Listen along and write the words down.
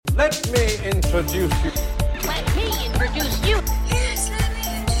Let me introduce you. Let me introduce you. Yes, let me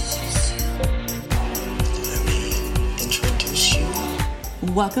introduce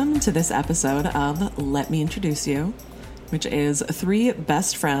you. Welcome to this episode of Let Me Introduce You, which is three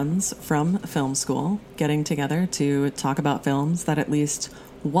best friends from film school getting together to talk about films that at least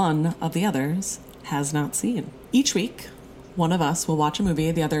one of the others has not seen. Each week, one of us will watch a movie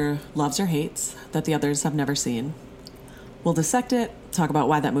the other loves or hates that the others have never seen. We'll dissect it, talk about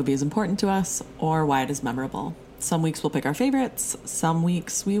why that movie is important to us, or why it is memorable. Some weeks we'll pick our favorites, some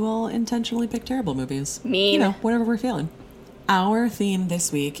weeks we will intentionally pick terrible movies. Mean. You know, whatever we're feeling. Our theme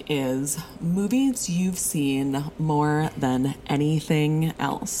this week is movies you've seen more than anything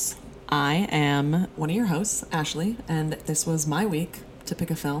else. I am one of your hosts, Ashley, and this was my week to pick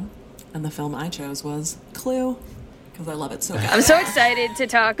a film, and the film I chose was Clue, because I love it so much. I'm so excited to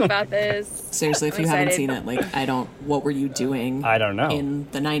talk about this. Seriously, if I'm you haven't excited. seen it, what were you doing? I don't know. In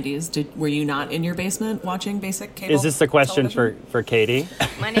the 90s, were you not in your basement watching basic cable? Is this a question television? for Katie?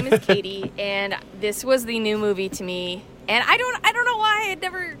 My name is Katie, and this was the new movie to me. And I don't know why I had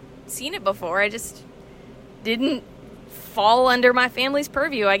never seen it before. I just didn't fall under my family's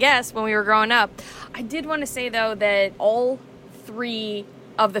purview, I guess, when we were growing up. I did want to say, though, that all three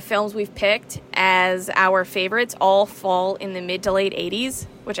of the films we've picked as our favorites all fall in the mid to late 80s,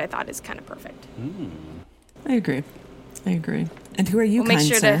 which I thought is kind of perfect. I agree. And who are you, We'll make kind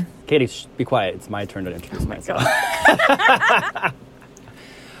sure sir? Katie, be quiet. It's my turn to introduce myself. God.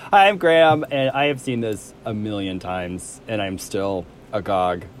 Hi, I'm Graham, and I have seen this a million times, and I'm still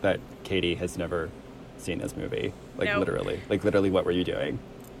agog that Katie has never seen this movie. No. Literally, what were you doing?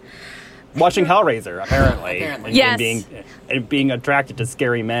 Watching Hellraiser, apparently. Yes. And being attracted to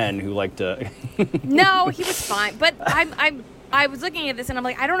scary men who like to... No, he was fine. But I was looking at this and I'm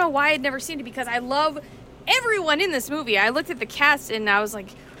like, I don't know why I'd never seen it because I love everyone in this movie. I looked at the cast and I was like,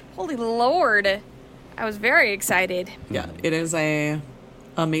 holy Lord. I was very excited. Yeah, it is a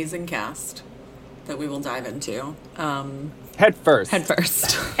amazing cast that we will dive into. Head first. Head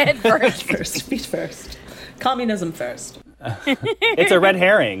first. Head first. Feet first. Communism first. It's a red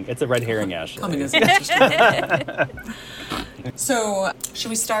herring. It's a red herring, Ashley. Communism. So, should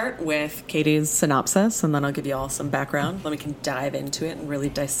we start with Katie's synopsis, and then I'll give you all some background, then we can dive into it and really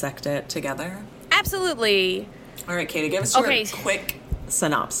dissect it together? Absolutely. All right, Katie, give us your Okay. quick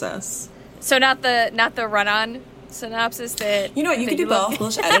synopsis. So not the run-on synopsis that... You know what, you that can do love? both. We'll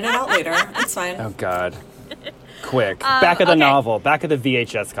just edit it out later. It's fine. Oh, God. Quick. Back of the okay. novel. Back of the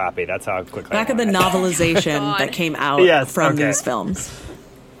VHS copy. That's how quick Back I of the want it. novelization God. that came out Yes, from okay. these films.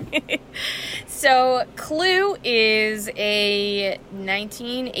 So, Clue is a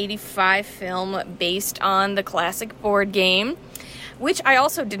 1985 film based on the classic board game, which I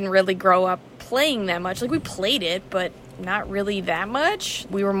also didn't really grow up playing that much. Like, we played it, but not really that much.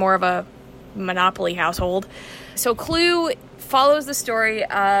 We were more of a Monopoly household. So, Clue follows the story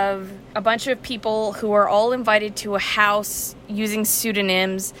of a bunch of people who are all invited to a house using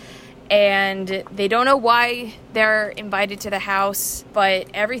pseudonyms, and they don't know why they're invited to the house, but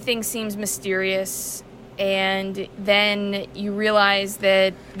everything seems mysterious. And then you realize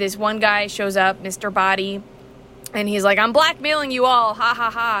that this one guy shows up, Mr. Body, and he's like, I'm blackmailing you all, ha ha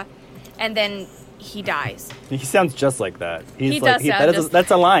ha. And then he dies. He sounds just like that. He does sound just-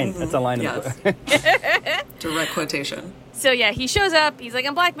 That's a line. That's a line. Yes. Direct quotation. So yeah, he shows up, he's like,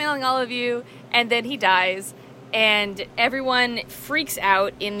 I'm blackmailing all of you, and then he dies. And everyone freaks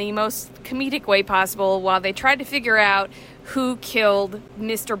out in the most comedic way possible while they try to figure out who killed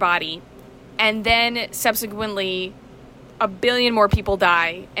Mr. Body. And then subsequently, a billion more people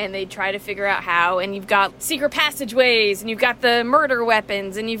die, and they try to figure out how. And you've got secret passageways, and you've got the murder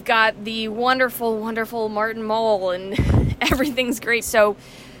weapons, and you've got the wonderful, wonderful Martin Mull, and everything's great. So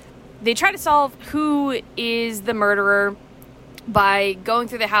they try to solve who is the murderer by going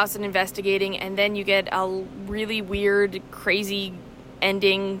through the house and investigating, and then you get a really weird, crazy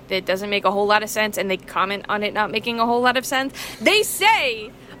ending that doesn't make a whole lot of sense, and they comment on it not making a whole lot of sense. They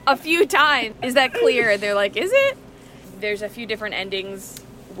say a few times, is that clear? They're like, is it? There's a few different endings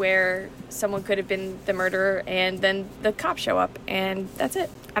where someone could have been the murderer, and then the cops show up, and that's it.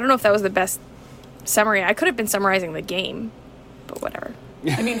 I don't know if that was the best summary. I could have been summarizing the game, but whatever.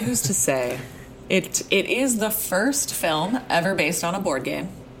 I mean, who's to say? It is the first film ever based on a board game.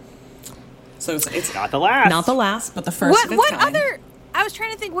 So it's Not the last. not the last, but the first of its What kind. other... I was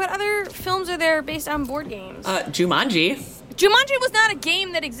trying to think, what other films are there based on board games? Jumanji. Jumanji was not a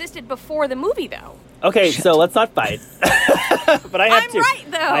game that existed before the movie, though. Okay, so let's not fight. But I have I'm two. right,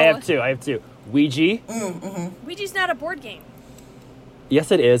 though. I have two. Ouija. Ouija's not a board game. Yes,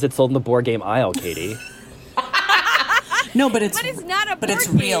 it is. It's sold in the board game aisle, Katie. No, but it's But it's not a but it's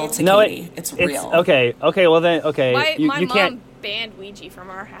board real game. to No, Katie. It's real. Okay, well then, okay. My you mom can't banned Ouija from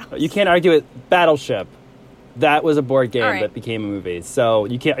our house. you can't argue with Battleship. That was a board game All right. that became a movie. So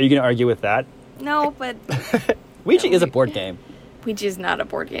you can't. Are you going to argue with that? No, but Ouija is a board game. Ouija is not a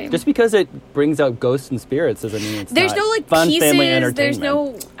board game. Just because it brings out ghosts and spirits doesn't mean it's There's not no like fun pieces. family entertainment. There's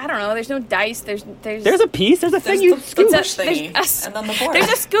no, I don't know. There's no dice. There's There's a piece. There's a thing There's you the scoop. push thingy, and then the board.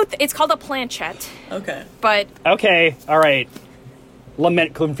 There's a scoop. It's called a planchette. Okay. But Okay, all right.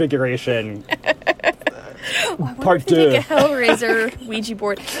 Lament configuration. Part they make two. a Hellraiser Ouija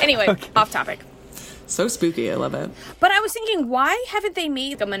board. Anyway, off topic. So spooky. I love it. But I was thinking, why haven't they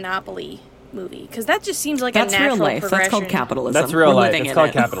made a Monopoly movie? Because that just seems like That's a natural real life. progression. That's called capitalism. That's real We're life. living It's in called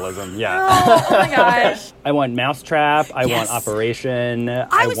it. capitalism. Yeah. Oh my gosh. I want Mousetrap. I Yes. want Operation.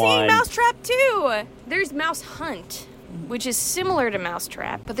 I was want... thinking Mousetrap too. There's Mouse Hunt, which is similar to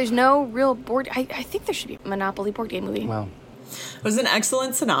Mousetrap, but there's no real board. I think there should be a Monopoly board game movie. Well, It was an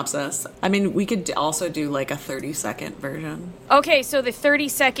excellent synopsis. I mean, we could also do like a 30-second version. Okay, so the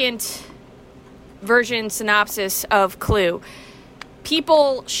 30-second version synopsis of Clue.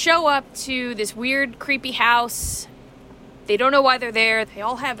 People show up to this weird, creepy house. They don't know why they're there. They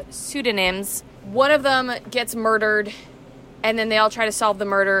all have pseudonyms. One of them gets murdered, and then they all try to solve the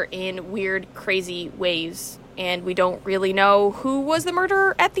murder in weird, crazy ways. And we don't really know who was the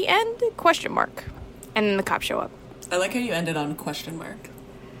murderer at the end? Question mark. And then the cops show up. I like how you ended on question mark.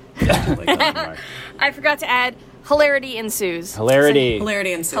 I forgot to add hilarity ensues. hilarity.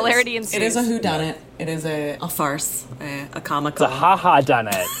 Hilarity ensues. Hilarity ensues. It is a whodunit. It is a farce, a comic. It's a ha-ha done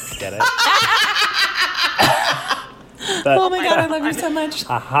it. Get it? Oh my god, I love you so much.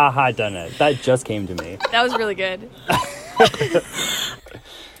 A ha-ha done it. That just came to me. That was really good.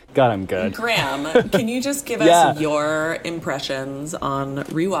 God, I'm good. Graham, can you just give Yeah. us your impressions on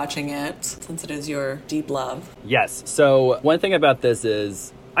rewatching it, since it is your deep love? Yes. So one thing about this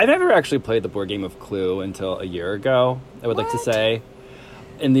is I've never actually played the board game of Clue until a year ago, I would like to say.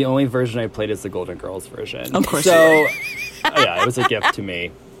 And the only version I played is the Golden Girls version. Of course So, yeah, it was a gift to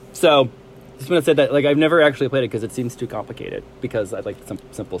me. So, just want to say that, like, I've never actually played it because it seems too complicated, because I like some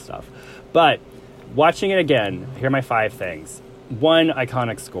simple stuff. But watching it again, here are my 5 things. 1,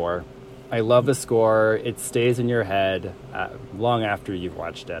 iconic score. I love the score. It stays in your head long after you've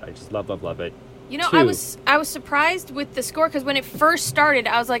watched it. I just love it. You know, 2, I was surprised with the score because when it first started,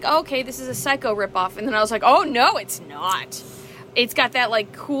 I was like, oh, okay, this is a Psycho ripoff, and then I was like, oh no, it's not. It's got that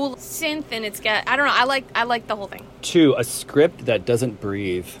like cool synth, and it's got I don't know. I like the whole thing. 2, a script that doesn't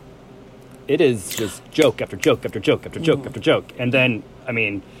breathe. It is just joke after joke after joke after joke after joke. And then, I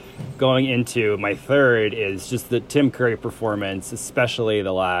mean, going into my 3rd is just the Tim Curry performance, especially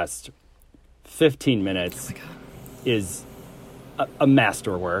the last 15 minutes, is a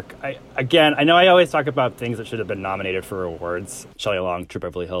masterwork. I know I always talk about things that should have been nominated for awards. Shelley Long, True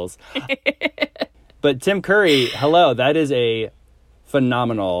Beverly Hills. But Tim Curry, hello, that is a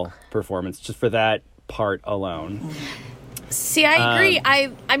phenomenal performance just for that part alone. See, I agree.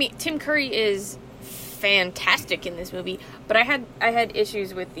 I mean, Tim Curry is fantastic in this movie, but I had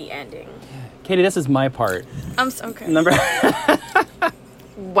issues with the ending. Katie, this is my part. Okay.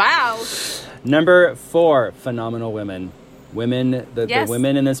 Wow. Number 4, phenomenal women. The Yes.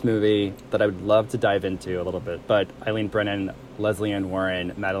 women in this movie that I would love to dive into a little bit. But Eileen Brennan, Leslie Ann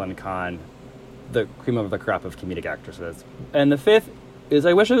Warren, Madeline Kahn, the cream of the crop of comedic actresses. And the 5th is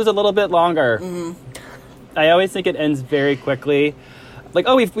I wish it was a little bit longer. Mm-hmm. I always think it ends very quickly. Like,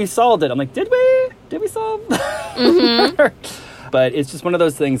 oh, we solved it. I'm like, did we? Did we solve? Mm-hmm. But it's just one of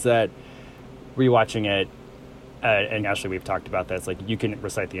those things that rewatching it, and Ashley, we've talked about this, like you can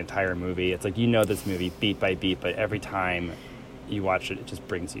recite the entire movie. It's like you know this movie beat by beat, but every time you watch it, it just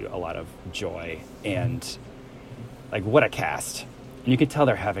brings you a lot of joy. And like, what a cast. And you can tell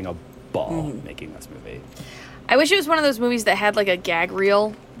they're having a ball making this movie. I wish it was one of those movies that had like a gag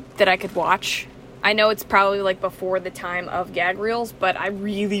reel that I could watch. I know it's probably like before the time of gag reels, but I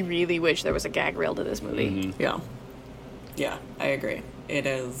really, really wish there was a gag reel to this movie. Mm-hmm. Yeah, I agree.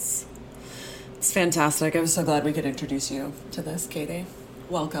 It's fantastic. I was so glad we could introduce you to this, Katie.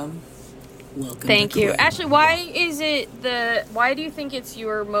 Welcome. Thank you. Ashley, why do you think it's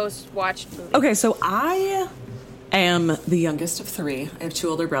your most watched movie? Okay, so I am the youngest of 3. I have 2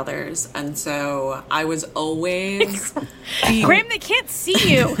 older brothers, and so I was always Graham, they can't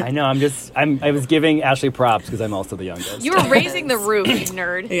see you. I know, I was giving Ashley props because I'm also the youngest. You were raising the roof, you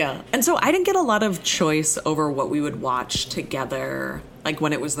nerd. Yeah. And so I didn't get a lot of choice over what we would watch together. Like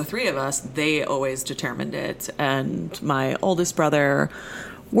when it was the 3 of us, they always determined it. And my oldest brother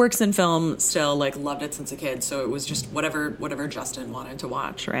works in film still, like loved it since a kid. So it was just whatever Justin wanted to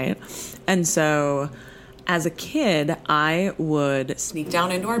watch, right? And so As a kid, I would sneak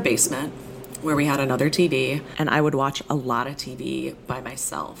down into our basement where we had another TV, and I would watch a lot of TV by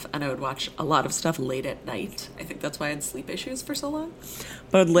myself, and I would watch a lot of stuff late at night. I think that's why I had sleep issues for so long.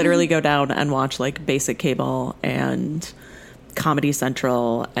 But I would literally go down and watch like basic cable and Comedy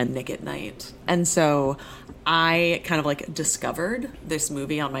Central and Nick at Night. And so I kind of like discovered this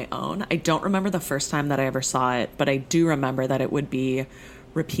movie on my own. I don't remember the first time that I ever saw it, but I do remember that it would be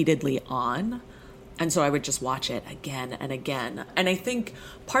repeatedly on. And so I would just watch it again and again. And I think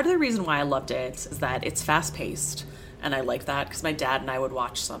part of the reason why I loved it is that it's fast-paced. And I like that because my dad and I would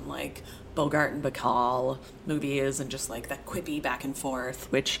watch some like Bogart and Bacall movies and just like that quippy back and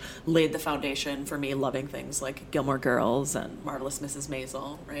forth, which laid the foundation for me loving things like Gilmore Girls and Marvelous Mrs.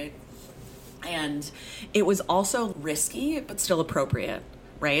 Maisel, right? And it was also risky, but still appropriate,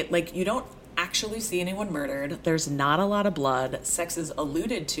 right? Like you don't actually see anyone murdered. There's not a lot of blood. Sex is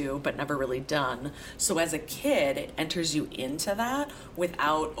alluded to, but never really done. So as a kid, it enters you into that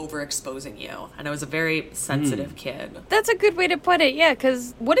without overexposing you. And I was a very sensitive kid. That's a good way to put it, yeah,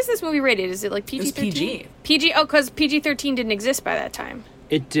 because what is this movie rated? Is it like PG-13? It was PG. PG, oh, because PG-13 didn't exist by that time.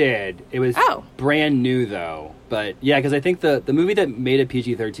 It did. It was brand new, though. But yeah, because I think the movie that made it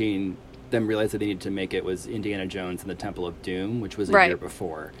PG-13, them realized that they needed to make it, was Indiana Jones and the Temple of Doom, which was a year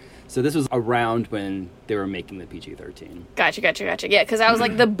before. So this was around when they were making the PG-13. Gotcha. Yeah, because I was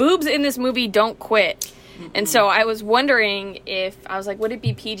like, the boobs in this movie don't quit. And so I was wondering if, I was like, would it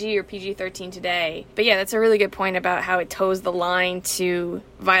be PG or PG-13 today? But yeah, that's a really good point about how it toes the line to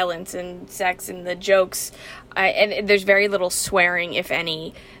violence and sex and the jokes. And there's very little swearing, if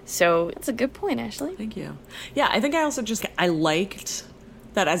any. So it's a good point, Ashley. Thank you. Yeah, I think I also I liked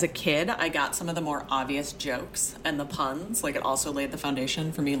that as a kid, I got some of the more obvious jokes and the puns. Like, it also laid the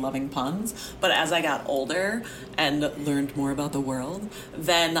foundation for me loving puns. But as I got older and learned more about the world,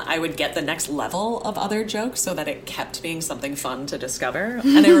 then I would get the next level of other jokes so that it kept being something fun to discover.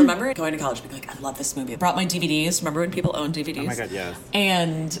 And I remember going to college being like, I love this movie. I brought my DVDs. Remember when people owned DVDs? Oh my God, yes.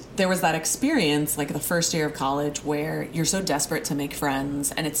 And there was that experience, like the first year of college, where you're so desperate to make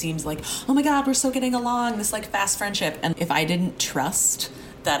friends. And it seems like, oh my God, we're so getting along, this like fast friendship. And if I didn't trust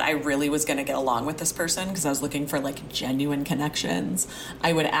that I really was going to get along with this person because I was looking for like genuine connections,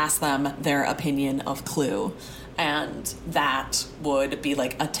 I would ask them their opinion of Clue. And that would be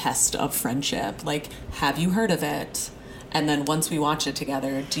like a test of friendship. Like, have you heard of it? And then once we watch it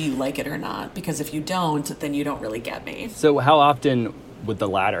together, do you like it or not? Because if you don't, then you don't really get me. So how often would the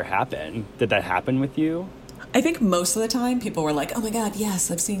latter happen? Did that happen with you? I think most of the time people were like, oh my God,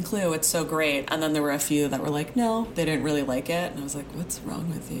 yes, I've seen Clue, it's so great. And then there were a few that were like, no, they didn't really like it. And I was like, what's wrong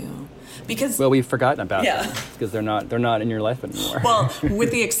with you? Because, well, we've forgotten about them because they're not in your life anymore. Well,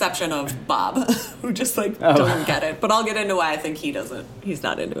 with the exception of Bob, who just like doesn't get it. But I'll get into why I think he's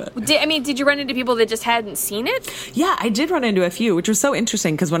not into it. Did you run into people that just hadn't seen it? Yeah, I did run into a few, which was so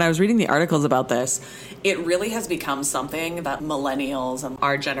interesting because when I was reading the articles about this, it really has become something that millennials and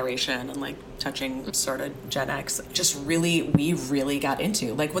our generation and like touching sort of Gen X we really got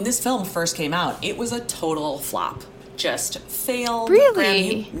into. Like when this film first came out, it was a total flop. Just failed.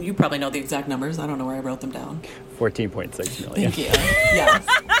 Really? Graham, you probably know the exact numbers. I don't know where I wrote them down. 14.6 million. Thank you. Yes.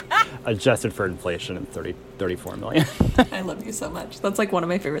 Adjusted for inflation, and 34 million. I love you so much. That's like one of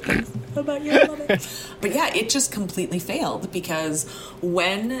my favorite things about you. I love it. But yeah, it just completely failed because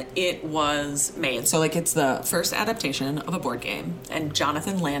when it was made, so like it's the first adaptation of a board game, and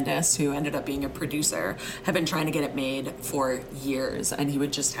Jonathan Landis, who ended up being a producer, had been trying to get it made for years, and he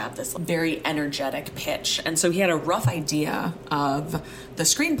would just have this very energetic pitch. And so he had a rough idea of the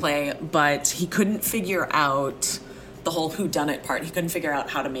screenplay, but he couldn't figure out the whole whodunit part. He couldn't figure out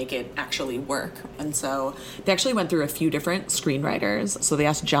how to make it actually work. And so they actually went through a few different screenwriters. So they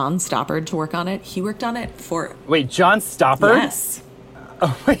asked John Stoppard to work on it. He worked on it for... Wait, John Stoppard? Yes.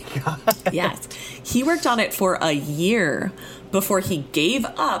 Oh my God. Yes. He worked on it for a year before he gave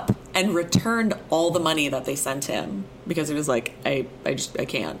up and returned all the money that they sent him because he was like, I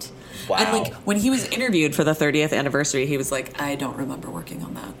can't. Wow. And like when he was interviewed for the 30th anniversary, he was like, I don't remember working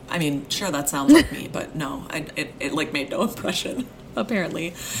on that. I mean, sure, that sounds like me, but no, it like made no impression,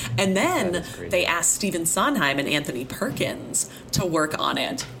 apparently. And then they asked Stephen Sondheim and Anthony Perkins to work on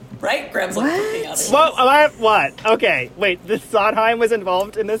it. Right? Graham's like looking at it. What? Okay, wait, the Sondheim was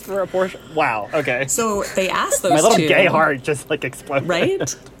involved in this for a portion? Wow, okay. So they asked those two. My little gay heart just like exploded.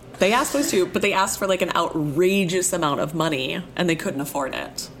 Right? They asked those two, but they asked for like an outrageous amount of money, and they couldn't afford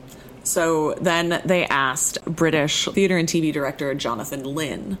it. So then they asked British theater and TV director Jonathan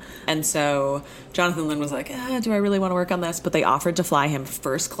Lynn. And so Jonathan Lynn was like, do I really want to work on this? But they offered to fly him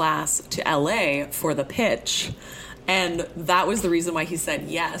first class to LA for the pitch. And that was the reason why he said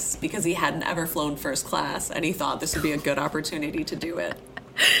yes, because he hadn't ever flown first class, and he thought this would be a good opportunity to do it.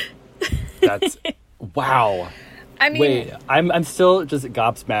 That's wow. I mean, Wait, I'm still just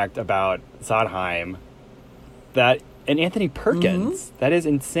gobsmacked about Sondheim. That and Anthony Perkins. Mm-hmm. That is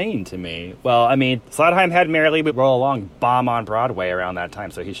insane to me. Well, I mean, Sondheim had Merrily We Roll Along bomb on Broadway around that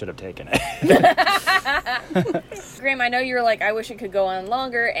time, so he should have taken it. Graham, I know you were like, I wish it could go on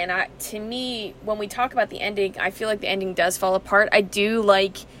longer, and to me, when we talk about the ending, I feel like the ending does fall apart. I do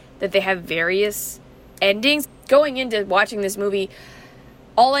like that they have various endings. Going into watching this movie,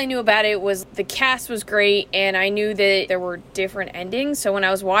 all I knew about it was the cast was great, and I knew that there were different endings. So when I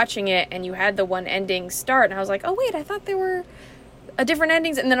was watching it, and you had the one ending start, and I was like, oh wait, I thought there were different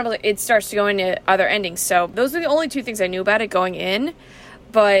endings, and then I was like, it starts to go into other endings. So those are the only two things I knew about it going in,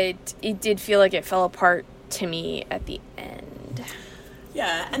 but it did feel like it fell apart to me at the end.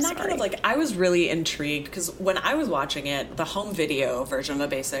 Yeah, and that kind of like, I was really intrigued because when I was watching it, the home video version, the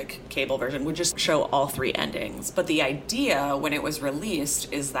basic cable version, would just show all three endings. But the idea when it was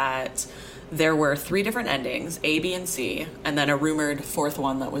released is that there were three different endings, A, B, and C, and then a rumored fourth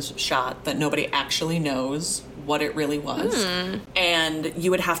one that was shot that nobody actually knows what it really was. And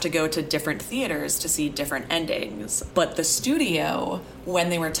you would have to go to different theaters to see different endings. But the studio, when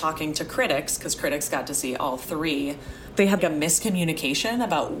they were talking to critics, because critics got to see all three, they had a miscommunication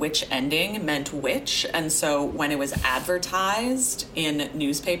about which ending meant which. And so when it was advertised in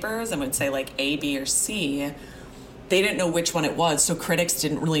newspapers and would say like A, B, or C, they didn't know which one it was. So critics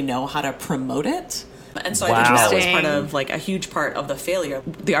didn't really know how to promote it. And so I think that was part of like a huge part of the failure.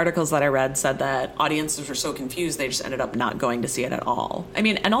 The articles that I read said that audiences were so confused they just ended up not going to see it at all. I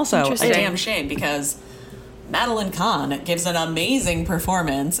mean, and also a damn shame because Madeline Kahn gives an amazing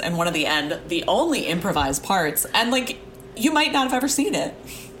performance and one of the only improvised parts, and like you might not have ever seen it.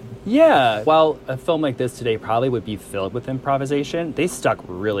 Yeah, while a film like this today probably would be filled with improvisation, they stuck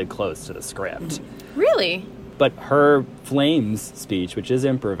really close to the script. Really? But her Flames speech, which is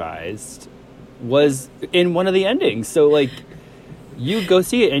improvised, was in one of the endings. So, like, you go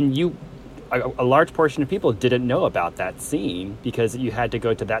see it, and a large portion of people didn't know about that scene because you had to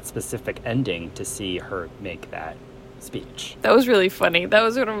go to that specific ending to see her make that speech. That was really funny. That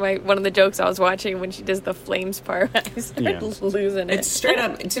was one of the jokes I was watching when she does the flames part. I started losing it. It's straight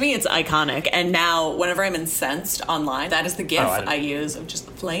up, to me, it's iconic. And now, whenever I'm incensed online, that is the gif I use of just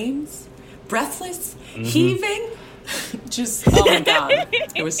the flames, breathless, heaving. Just, oh my God,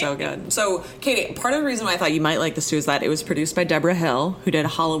 it was so good. So, Katie, part of the reason why I thought you might like this too is that it was produced by Deborah Hill, who did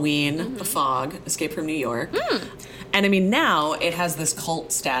Halloween, The Fog, Escape from New York. And I mean, now it has this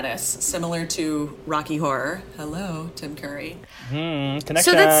cult status, similar to Rocky Horror. Hello, Tim Curry. Connection.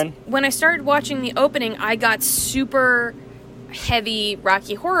 So that's, when I started watching the opening, I got super heavy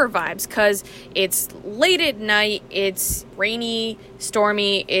Rocky Horror vibes because it's late at night, it's rainy,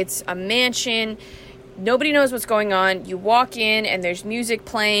 stormy, it's a mansion. Nobody knows what's going on. You walk in and there's music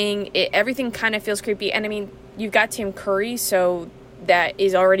playing. Everything kind of feels creepy. And I mean, you've got Tim Curry, so that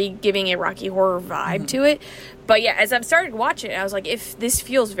is already giving a Rocky Horror vibe to it. But yeah, as I've started watching it, I was like, if this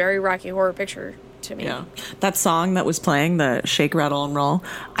feels very Rocky Horror Picture to me. Yeah. That song that was playing, the Shake, Rattle, and Roll,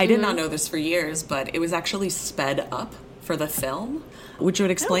 I did not know this for years, but it was actually sped up for the film, which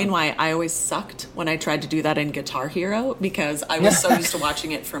would explain why I always sucked when I tried to do that in Guitar Hero, because I was so used to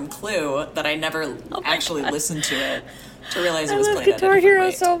watching it from Clue that I never actually listened to it to realize it was played at a Guitar different Hero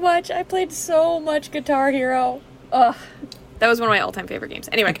rate. so much. I played so much Guitar Hero. Ugh. That was one of my all-time favorite games.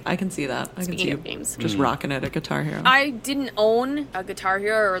 Anyway, I can see that. I can see of games, just rocking it at Guitar Hero. I didn't own a Guitar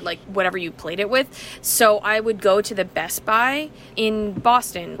Hero or like whatever you played it with, so I would go to the Best Buy in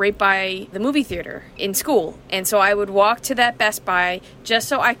Boston, right by the movie theater in school. And so I would walk to that Best Buy just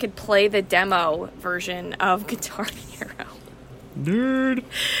so I could play the demo version of Guitar Hero. Nerd.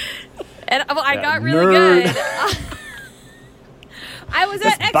 And I got really good. I was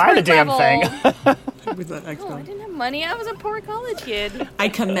at expert buy the damn level. thing. I didn't have money. I was a poor college kid. I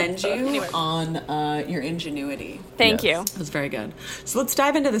commend you on your ingenuity. Thank you. That was very good. So let's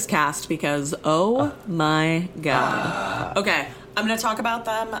dive into this cast because, oh my God. Okay, I'm going to talk about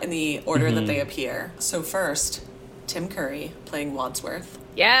them in the order that they appear. So first, Tim Curry playing Wadsworth.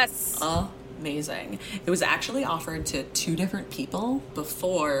 Yes. Amazing. It was actually offered to two different people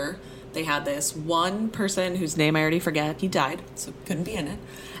before they had this. One person whose name I already forget, he died, so couldn't be in it.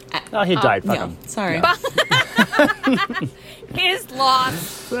 Oh, he died. Fuck him. Sorry. His loss.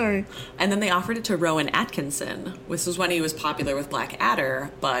 Sorry. And then they offered it to Rowan Atkinson. This was when he was popular with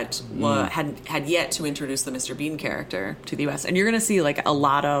Blackadder, but had yet to introduce the Mr. Bean character to the U.S. And you're going to see like a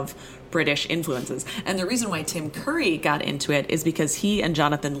lot of British influences. And the reason why Tim Curry got into it is because he and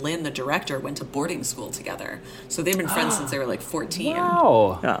Jonathan Lynn, the director, went to boarding school together. So they've been friends since they were like 14.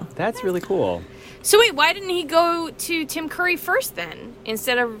 Wow. Yeah. That's really cool. So wait, why didn't he go to Tim Curry first then,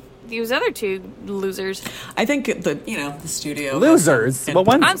 instead of these other two losers? I think the studio Losers? and- Well,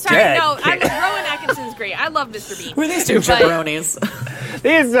 one's I'm sorry, dead. no, Rowan Atkinson's great. I love Mr. Bean. Were these two But- jabronis?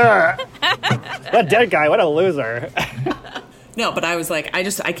 These are... That dead guy, what a loser. No, but I was like, I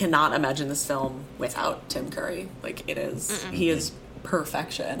cannot imagine this film without Tim Curry. Like, it is, he is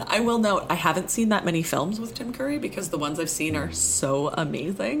perfection. I will note, I haven't seen that many films with Tim Curry because the ones I've seen are so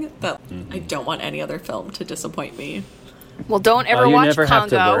amazing that I don't want any other film to disappoint me. Well, don't ever you watch never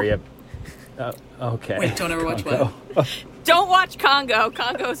Congo. have to worry okay. Wait, don't ever watch what? Don't watch Congo.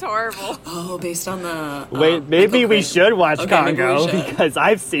 Congo's horrible. Oh, based on the... Wait, maybe Michael we Crichton. should watch Okay, maybe we Congo should. because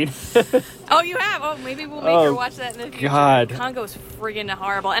I've seen it. Oh, you have? Oh, maybe we'll make her watch that in the future. God. Congo's friggin'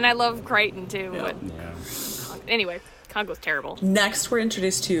 horrible. And I love Crichton, too. Yeah. But anyway, Congo's terrible. Next, we're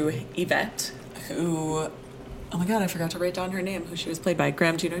introduced to Yvette, who... Oh my god, I forgot to write down her name, who she was played by.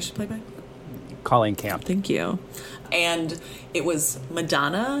 Graham, do you know who she was played by? Colleen Camp. Thank you. And it was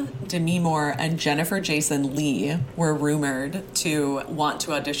Madonna, Demi Moore, and Jennifer Jason Leigh were rumored to want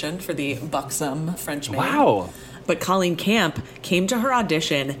to audition for the buxom French maid. Wow. But Colleen Camp came to her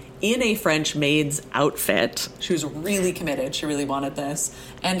audition in a French maid's outfit. She was really committed. She really wanted this.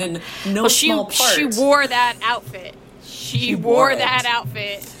 And in no Well, small part... she wore that outfit. She wore wore it. that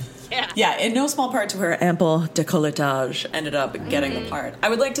outfit. Yeah. Yeah, in no small part to her ample décolletage ended up getting the part. I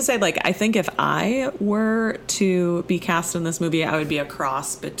would like to say, I think if I were to be cast in this movie, I would be a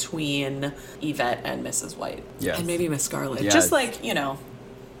cross between Yvette and Mrs. White. Yes. And maybe Miss Scarlet. Yes. Just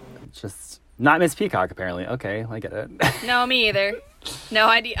Just not Miss Peacock, apparently. Okay, I get it. No, me either. No,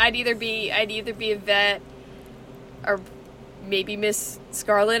 I'd either be Yvette or maybe Miss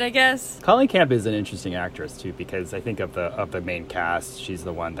Scarlet, I guess. Colleen Camp is an interesting actress too, because I think of the main cast, she's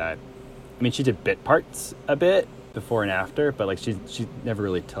the one that, I mean, she did bit parts a bit before and after, but she never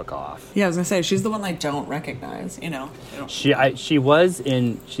really took off. Yeah, I was going to say, she's the one I don't recognize, you know. She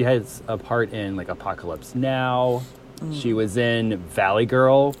has a part in Apocalypse Now. She was in Valley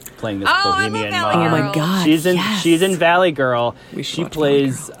Girl, playing this Bohemian I love Valley mom. Girl. Oh my god, She's in Valley Girl. We should She watch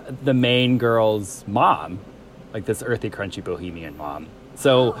plays Valley the main girl's mom, like this earthy, crunchy Bohemian mom.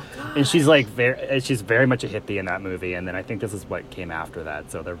 So, and she's she's very much a hippie in that movie. And then I think this is what came after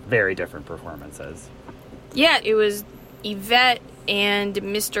that. So they're very different performances. Yeah, it was Yvette and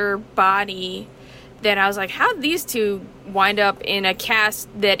Mr. Body that I was like, how did these two wind up in a cast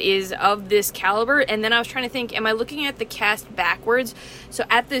that is of this caliber? And then I was trying to think, am I looking at the cast backwards? So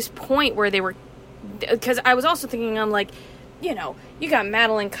at this point where they were, because I was also thinking, I'm like, you know, you got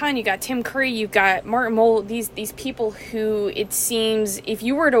Madeline Kahn, you got Tim Curry, you got Martin Mull, these people who it seems if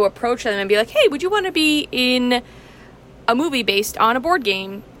you were to approach them and be like, hey, would you want to be in a movie based on a board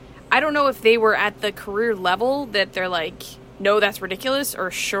game? I don't know if they were at the career level that they're like, no, that's ridiculous,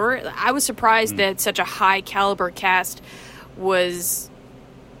 or sure. I was surprised that such a high caliber cast was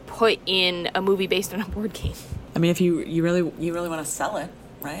put in a movie based on a board game. I mean, if you really want to sell it,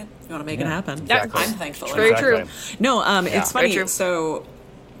 right? You want to make it happen. Exactly. I'm thankful. Very true. Exactly. No, it's Very funny. true. So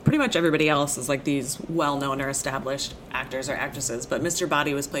pretty much everybody else is these well-known or established actors or actresses, but Mr.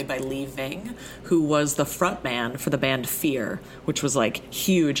 Body was played by Lee Ving, who was the front man for the band Fear, which was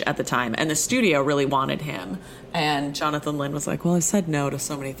huge at the time, and the studio really wanted him. And Jonathan Lynn was like, well, I said no to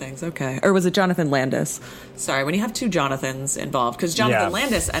so many things. Okay. Or was it Jonathan Landis? Sorry, when you have two Jonathans involved, because Jonathan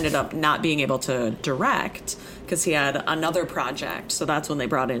Landis ended up not being able to direct because he had another project. So that's when they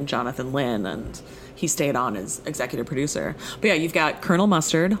brought in Jonathan Lynn, and he stayed on as executive producer. But yeah, you've got Colonel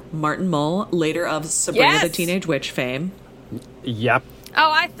Mustard, Martin Mull, later of Sabrina the Yes! Teenage Witch fame. Yep.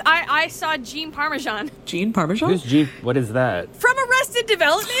 Oh, I saw Gene Parmesan Gene Parmesan? Who's G? What is that? from Arrested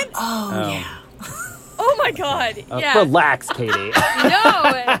Development. Oh, yeah. Oh my god, yeah. Relax, Katie. No,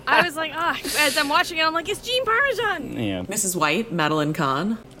 I was like, as I'm watching it, I'm like, it's Gene Parmesan. Yeah. Mrs. White, Madeline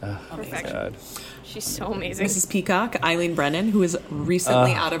Kahn. Perfection. God. She's so amazing. Mrs. Peacock, Eileen Brennan, who is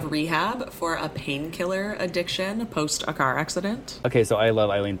recently out of rehab for a painkiller addiction post a car accident. Okay, so I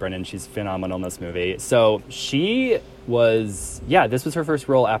love Eileen Brennan. She's phenomenal in this movie. So she was, this was her first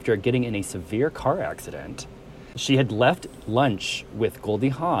role after getting in a severe car accident. She had left lunch with Goldie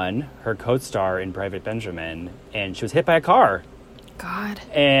Hawn, her co-star in Private Benjamin, and she was hit by a car. God.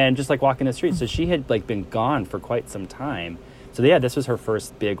 And just walking the street. So she had been gone for quite some time. So this was her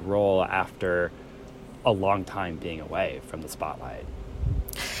first big role after a long time being away from the spotlight.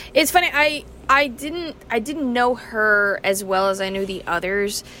 It's funny. I didn't know her as well as I knew the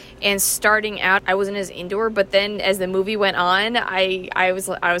others, and starting out I wasn't as into her. But then as the movie went on, I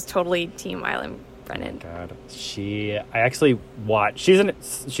was totally Team Eileen Brennan. God, I actually watched.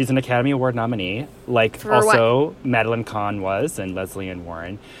 She's an Academy Award nominee, like For also what? Madeline Kahn was, and Leslie Ann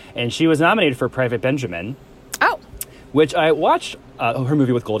Warren, and she was nominated for Private Benjamin. Oh, which I watched her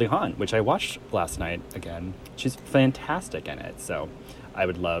movie with Goldie Hawn, which I watched last night again. She's fantastic in it, so I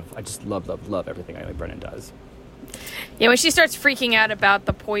just love everything Eileen Brennan does. Yeah, when she starts freaking out about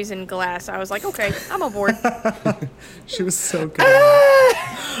the poison glass, I was like, okay, I'm on board. She was so good.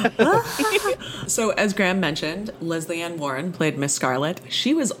 So, as Graham mentioned, Leslie Ann Warren played Miss Scarlet.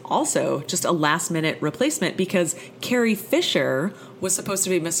 She was also just a last-minute replacement because Carrie Fisher was supposed to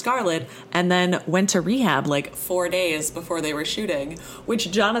be Miss Scarlet and then went to rehab like 4 days before they were shooting,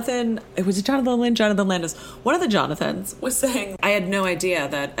 which Jonathan Landis, one of the Jonathans, was saying, I had no idea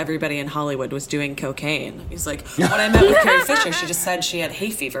that everybody in Hollywood was doing cocaine. He's like, when I met with Carrie Fisher, she just said she had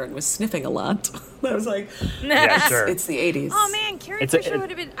hay fever and was sniffing a lot. I was like, yeah, sure. It's the 80s. Oh man, Carrie Fisher would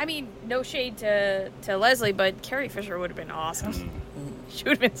have been, I mean, no shade to Leslie, but Carrie Fisher would have been awesome. She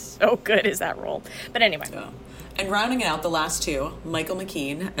would have been so good as that role. But anyway. Yeah. And rounding out the last two, Michael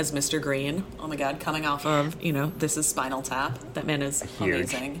McKean as Mr. Green. Oh my God, coming off of, This Is Spinal Tap. That man is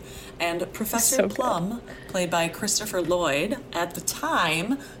amazing. And Professor So Plum, played by Christopher Lloyd. At the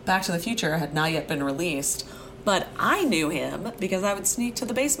time, Back to the Future had not yet been released. But I knew him because I would sneak to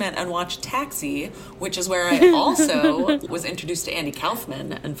the basement and watch Taxi, which is where I also was introduced to Andy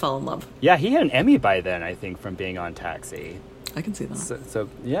Kaufman and fell in love. Yeah, he had an Emmy by then, I think, from being on Taxi. I can see that. So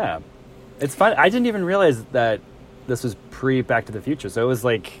yeah. It's fun. I didn't even realize that this was pre Back to the Future. So it was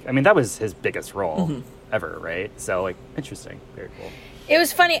like, I mean, that was his biggest role ever, right? So, like, interesting. Very cool. It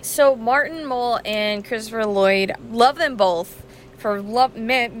was funny. So Martin Mull and Christopher Lloyd, love them both for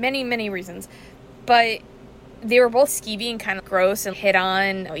many, many reasons. But they were both skeevy and kind of gross and hit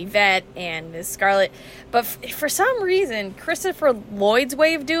on Yvette and Miss Scarlet. But for some reason, Christopher Lloyd's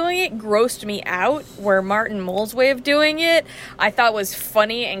way of doing it grossed me out, where Martin Mull's way of doing it I thought was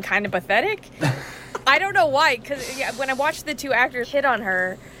funny and kind of pathetic. I don't know why, because when I watched the two actors hit on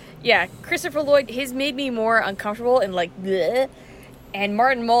her, Christopher Lloyd, his made me more uncomfortable and like, bleh. And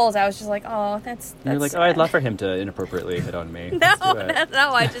Martin Mull's, I was just like, oh, that's You're like, sad. I'd love for him to inappropriately hit on me. No,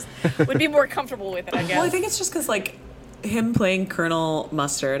 I just would be more comfortable with it, I guess. Well, I think it's just because, like, him playing Colonel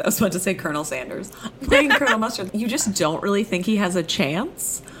Mustard, I was about to say Colonel Sanders, playing Colonel Mustard, you just don't really think he has a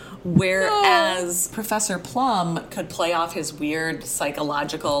chance. Whereas Professor Plum could play off his weird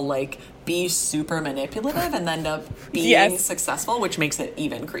psychological, like, be super manipulative and end up being successful, which makes it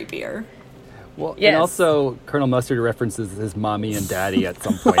even creepier. Well, and also Colonel Mustard references his mommy and daddy at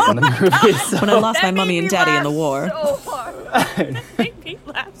some point in the movie. So. When I lost my mommy and daddy in the war. So hard. That made me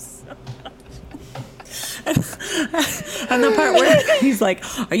laugh so much. And the part where he's like,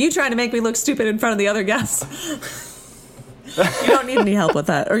 are you trying to make me look stupid in front of the other guests? You don't need any help with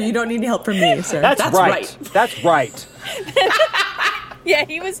that. Or you don't need any help from me, sir. That's right. That's right. Yeah,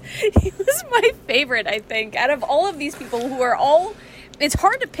 he was my favorite, I think. Out of all of these people who are all... It's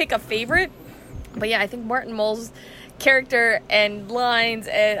hard to pick a favorite. But yeah, I think Martin Mull's character and lines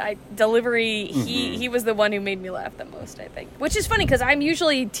and delivery, he was the one who made me laugh the most, I think. Which is funny, because I'm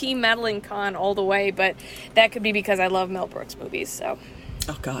usually Team Madeline Kahn all the way, but that could be because I love Mel Brooks movies, so...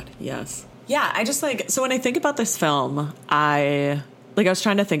 Oh, God, yes. Yeah, I just, like... So when I think about this film, I was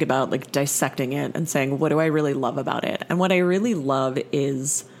trying to think about, like, dissecting it and saying, what do I really love about it? And what I really love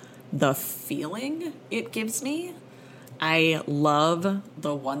is the feeling it gives me. I love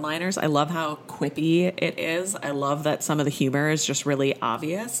the one-liners. I love how quippy it is. I love that some of the humor is just really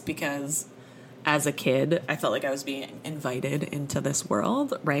obvious because as a kid, I felt like I was being invited into this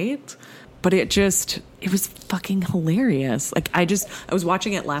world, right? But it was fucking hilarious. Like, I was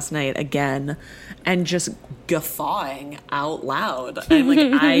watching it last night again and just guffawing out loud. And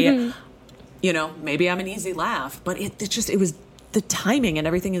like, maybe I'm an easy laugh, but it was the timing and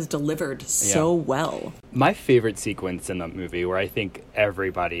everything is delivered so well. My favorite sequence in the movie, where I think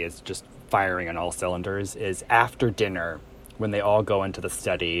everybody is just firing on all cylinders, is after dinner when they all go into the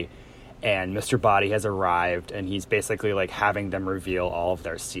study and Mr. Body has arrived and he's basically like having them reveal all of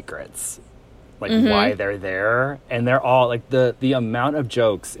their secrets, like why they're there. And they're all like, the amount of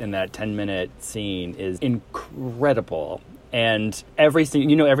jokes in that 10-minute scene is incredible. And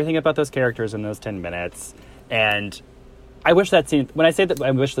everything about those characters in those 10 minutes. And I wish that scene, when I say that I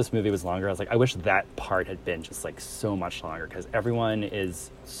wish this movie was longer, I was like, I wish that part had been just like so much longer, because everyone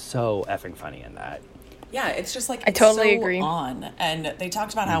is so effing funny in that. Yeah, it's just like, I totally so agree. On. And they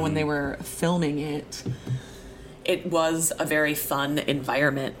talked about how when they were filming it, it was a very fun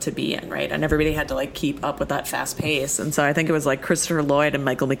environment to be in, right? And everybody had to like keep up with that fast pace. And so I think it was like Christopher Lloyd and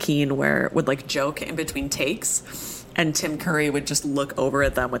Michael McKean would like joke in between takes, and Tim Curry would just look over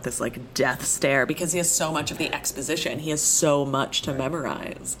at them with this like death stare because he has so much of the exposition. He has so much to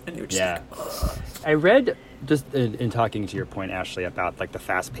memorize. And you're just like, ugh. I read, just in talking to your point, Ashley, about like the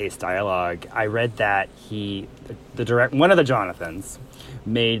fast-paced dialogue, I read that one of the Jonathans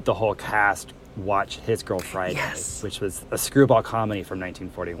made the whole cast watch His Girl Friday, Yes. which was a screwball comedy from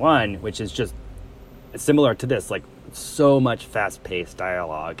 1941, which is just similar to this, like so much fast-paced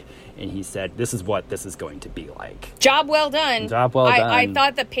dialogue. And he said, "This is what this is going to be like." Job well done. Job well done. I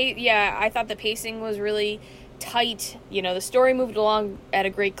thought the pacing was really tight. You know, the story moved along at a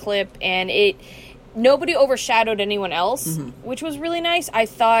great clip, and nobody overshadowed anyone else, which was really nice. I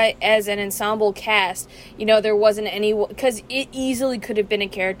thought as an ensemble cast, you know, there wasn't any, because it easily could have been a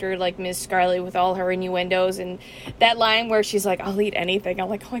character like Ms. Scarlet with all her innuendos and that line where she's like, "I'll eat anything." I'm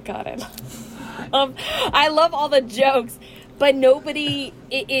like, oh my God, I love all the jokes. But nobody,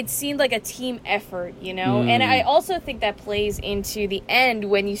 it seemed like a team effort, you know? And I also think that plays into the end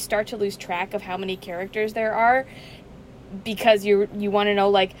when you start to lose track of how many characters there are, because you want to know,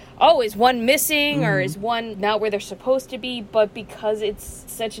 like, oh, is one missing or is one not where they're supposed to be? But because it's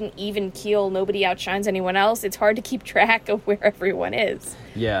such an even keel, nobody outshines anyone else, it's hard to keep track of where everyone is.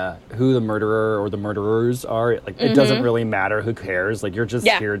 Yeah, who the murderer or the murderers are, like, it doesn't really matter. Who cares? Like, you're just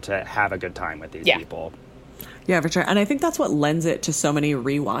here to have a good time with these people. Yeah, for sure. And I think that's what lends it to so many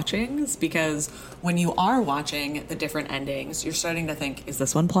rewatchings, because when you are watching the different endings, you're starting to think, is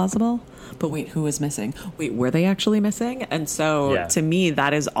this one plausible? But wait, who is missing? Wait, were they actually missing? And so to me,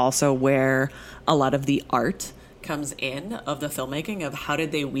 that is also where a lot of the art comes in of the filmmaking, of how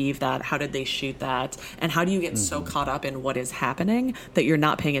did they weave that, how did they shoot that, and how do you get so caught up in what is happening that you're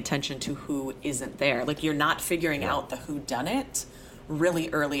not paying attention to who isn't there. Like, you're not figuring out the whodunit really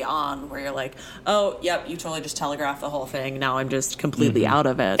early on, where you're like, oh, yep, you totally just telegraphed the whole thing. Now I'm just completely out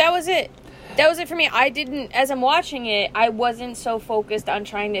of it. That was it for me. I didn't, as I'm watching it, I wasn't so focused on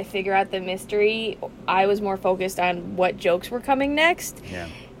trying to figure out the mystery. I was more focused on what jokes were coming next. Yeah.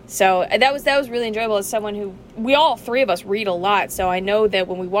 So that was really enjoyable. As someone who, all three of us read a lot, so I know that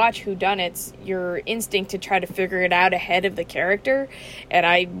when we watch whodunits, your instinct to try to figure it out ahead of the character, and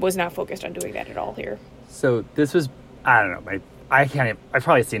I was not focused on doing that at all here. So this was, I don't know, I've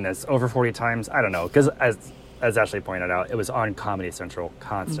probably seen this over 40 times. I don't know, because as Ashley pointed out, it was on Comedy Central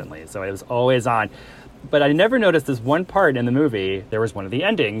constantly. So it was always on. But I never noticed this one part in the movie. There was one of the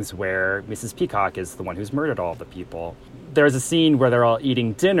endings where Mrs. Peacock is the one who's murdered all the people. There's a scene where they're all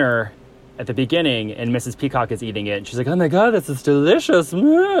eating dinner at the beginning, and Mrs. Peacock is eating it. And she's like, "Oh my God, this is delicious." You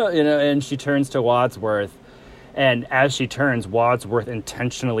know, and she turns to Wadsworth. And as she turns, Wadsworth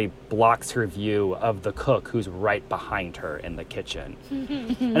intentionally blocks her view of the cook who's right behind her in the kitchen.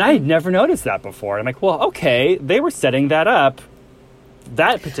 And I had never noticed that before. I'm like, well, okay, they were setting that up,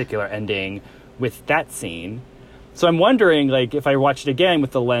 that particular ending, with that scene. So I'm wondering, like, if I watched it again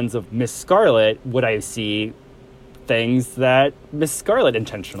with the lens of Miss Scarlet, would I see things that Miss Scarlet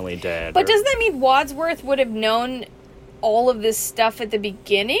intentionally did? But doesn't that mean Wadsworth would have known all of this stuff at the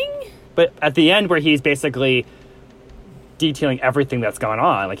beginning? But at the end, where he's basically detailing everything that's gone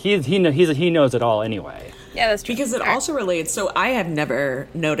on, like he knows it all anyway. Yeah, that's true. Because it also relates. So I have never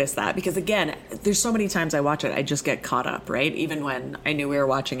noticed that, because again, there's so many times I watch it, I just get caught up, right? Even when I knew we were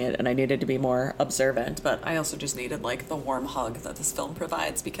watching it and I needed to be more observant, but I also just needed like the warm hug that this film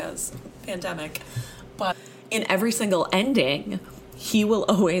provides because pandemic. But in every single ending, he will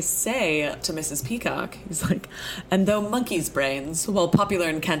always say to Mrs. Peacock, he's like, "And though monkeys' brains, while popular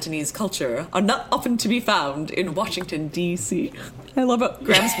in Cantonese culture, are not often to be found in Washington, D.C." I love it.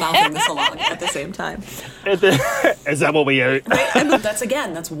 Graham's mouthing this along at the same time. Is that what we ate? Right? And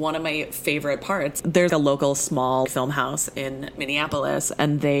that's one of my favorite parts. There's a local small film house in Minneapolis,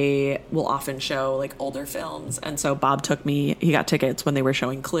 and they will often show like older films. And so Bob he got tickets when they were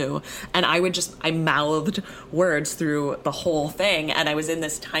showing Clue, and I mouthed words through the whole thing. And I was in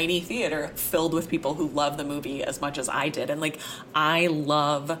this tiny theater filled with people who love the movie as much as I did. And like,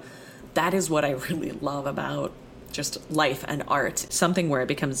 that is what I really love about just life and art. Something where it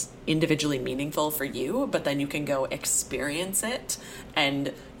becomes individually meaningful for you, but then you can go experience it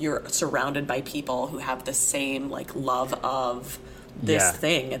and you're surrounded by people who have the same like love of this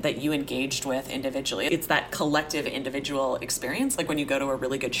thing that you engaged with individually. It's that collective individual experience, like when you go to a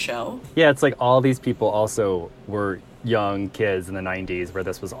really good show. Yeah, it's like all these people also were young kids in the 90s where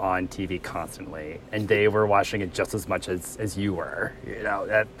this was on TV constantly, and they were watching it just as much as you were. You know,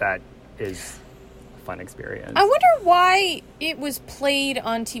 that is fun experience. I wonder why it was played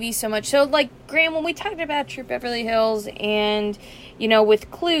on TV so much. So, like, Graham, when we talked about True Beverly Hills and, you know,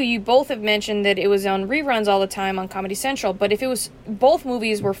 with Clue, you both have mentioned that it was on reruns all the time on Comedy Central. But if it was, both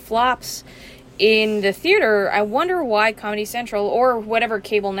movies were flops in the theater, I wonder why Comedy Central or whatever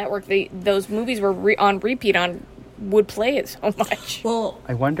cable network those movies were on repeat on would play it so much. Well,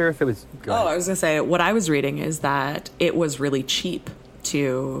 I wonder if it was good. I was going to say, what I was reading is that it was really cheap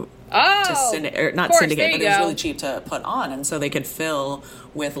to not syndicate, but it was really cheap to put on, and so they could fill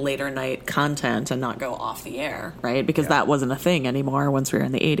with later night content and not go off the air, right? Because that wasn't a thing anymore once we were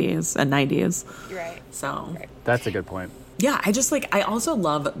in the 80s and 90s. Right. So That's a good point. yeah, I also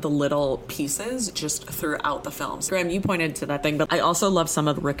love the little pieces just throughout the films. Graham, you pointed to that thing, but I also love some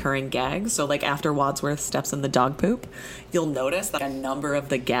of the recurring gags. So like after Wadsworth steps in the dog poop, you'll notice that a number of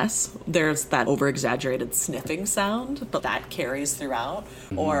the guests, there's that over-exaggerated sniffing sound, but that carries throughout.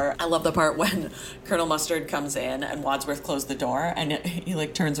 Mm-hmm. Or I love the part when Colonel Mustard comes in and Wadsworth closed the door and he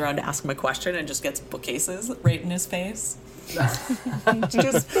like turns around to ask him a question and just gets bookcases right in his face.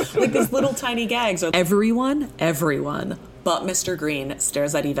 Just like these little tiny gags. Everyone but Mr. Green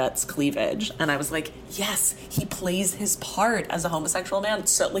stares at Yvette's cleavage, and I was like, yes, he plays his part as a homosexual man.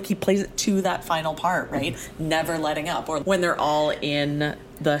 So like he plays it to that final part, right? Never letting up. Or when they're all in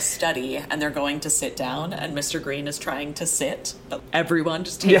the study and they're going to sit down and Mr. Green is trying to sit, but everyone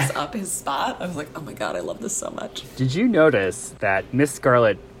just takes up his spot. I was like, oh my god, I love this so much. Did you notice that Miss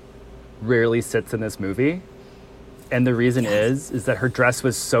Scarlet rarely sits in this movie? And the reason is that her dress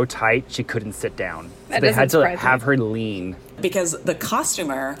was so tight she couldn't sit down. So they had to have her lean. Because the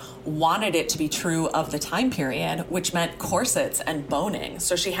costumer wanted it to be true of the time period, which meant corsets and boning.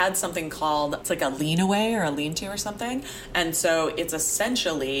 So she had something called, it's like a lean away or a lean to or something. And so it's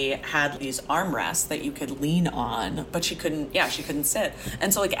essentially had these armrests that you could lean on, but she couldn't sit.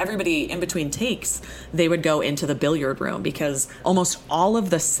 And so like everybody in between takes, they would go into the billiard room because almost all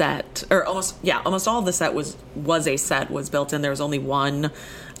of the set was built in. There was only one,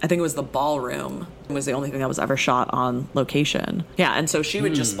 I think it was the ballroom. It was the only thing that was ever shot on location. Yeah, and so she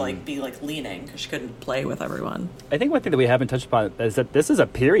would just be leaning because she couldn't play with everyone. I think one thing that we haven't touched upon is that this is a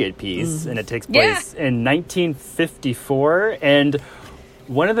period piece and it takes place in 1954. And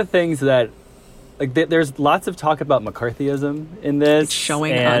one of the things that there's lots of talk about McCarthyism in this. It's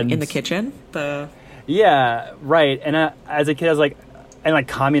showing in the kitchen. Yeah, right. And as a kid, I was like, and like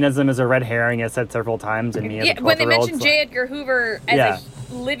communism is a red herring, as said several times. And when they mentioned J. Edgar Hoover as a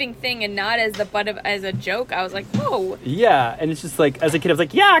living thing and not as the butt of as a joke, I was like, whoa. Yeah, and it's just like as a kid, I was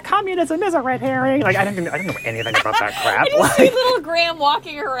like, yeah, communism is a red herring. Like I didn't know anything about that crap. I just see little Graham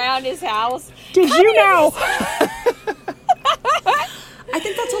walking around his house. Did you know? I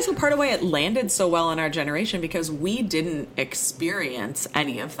think that's also part of why it landed so well in our generation, because we didn't experience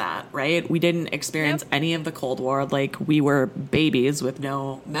any of that, right? We didn't experience any of the Cold War. Like, we were babies with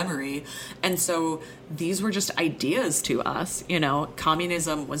no memory. And so these were just ideas to us. You know,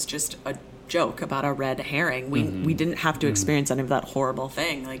 communism was just a joke about a red herring. We didn't have to experience any of that horrible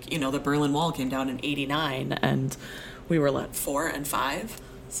thing. Like, you know, the Berlin Wall came down in 1989 and we were 4 and 5.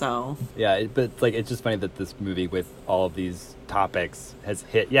 So yeah, but like it's just funny that this movie with all of these topics has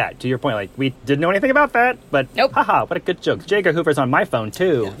hit. Yeah, to your point, like we didn't know anything about that, but haha, what a good joke. J. Edgar Hoover's on my phone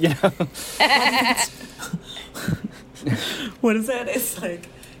too. Yeah. You know. What is it? It's like,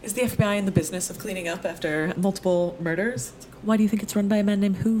 is the FBI in the business of cleaning up after multiple murders? Why do you think it's run by a man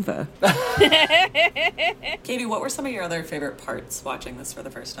named Hoover? Katie, what were some of your other favorite parts watching this for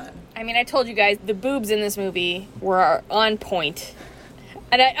the first time? I mean, I told you guys the boobs in this movie were on point.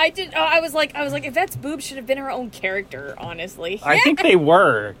 And I was like, Yvette's boobs should have been her own character, honestly. I think they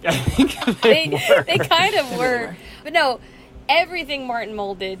were. They kind of were. But no, everything Martin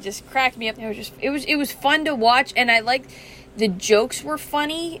Mull did just cracked me up. It was fun to watch, and I liked the jokes were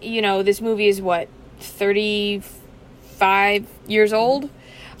funny. You know, this movie is 35 years old.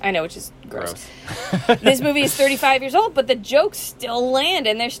 I know, which is gross. This movie is 35 years old, but the jokes still land,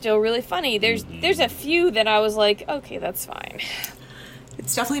 and they're still really funny. There's a few that I was like, okay, that's fine.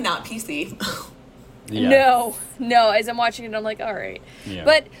 It's definitely not PC. No. As I'm watching it, I'm like, all right. Yeah.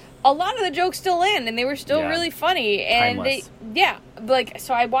 But a lot of the jokes still land, and they were still really funny. And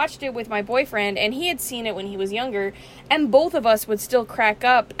so I watched it with my boyfriend, and he had seen it when he was younger, and both of us would still crack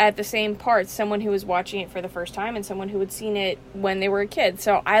up at the same parts. Someone who was watching it for the first time, and someone who had seen it when they were a kid.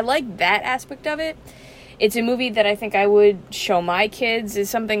 So I like that aspect of it. It's a movie that I think I would show my kids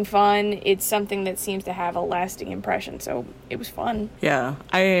as something fun. It's something that seems to have a lasting impression, so it was fun. Yeah,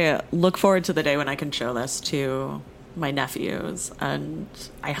 I look forward to the day when I can show this to my nephews, and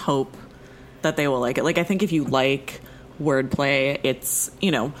I hope that they will like it. Like, I think if you like wordplay, it's, you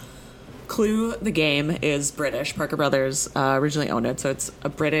know, Clue, the game, is British. Parker Brothers originally owned it, so it's a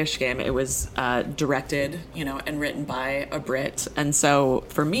British game. It was directed, and written by a Brit. And so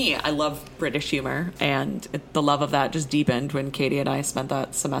for me, I love British humor, and the love of that just deepened when Katie and I spent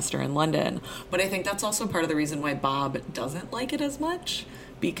that semester in London. But I think that's also part of the reason why Bob doesn't like it as much,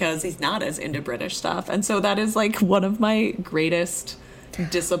 because he's not as into British stuff. And so that is like one of my greatest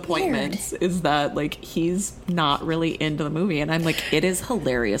disappointments is that like he's not really into the movie, and I'm like, it is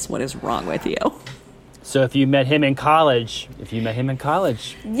hilarious. What is wrong with you? So if you met him in college, you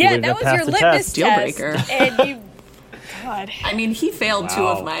yeah, wouldn't that have was passed your the litmus test. Deal test, breaker. and you, God, I mean, he failed two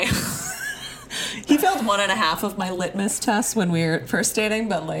Wow. of my he failed 1.5 of my litmus tests when we were first dating,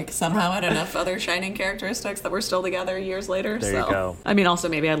 but like somehow had enough other shining characteristics that we're still together years later. There you go. I mean, also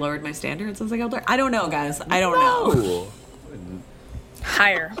maybe I lowered my standards as I got older. I don't know, guys. I don't know. Ooh.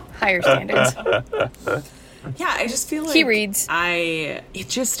 higher standards. Yeah, I just feel like He reads.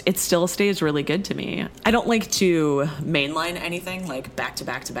 It still stays really good to me. I don't like to mainline anything like back to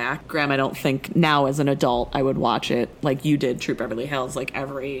back to back. Graham, I don't think now as an adult I would watch it like you did Troop Beverly Hills like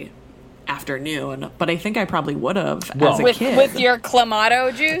every afternoon, but I think I probably would have as a kid. with your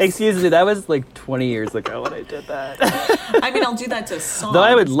Clamato juice. Excuse me, that was like 20 years ago when I did that. I mean, I'll do that to songs. Though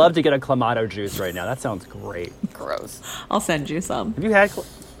I would love to get a Clamato juice right now. That sounds great. Gross. I'll send you some. Have you had?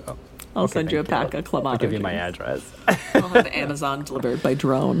 I'll send you a pack of Clamato. I'll give you my juice. address. I'll have Amazon delivered by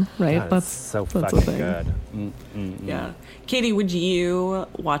drone, right? God, it's so that's a fucking thing. good. Yeah. Katie, would you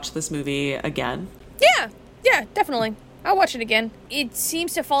watch this movie again? Yeah, definitely. I'll watch it again. It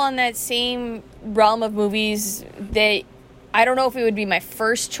seems to fall in that same realm of movies that I don't know if it would be my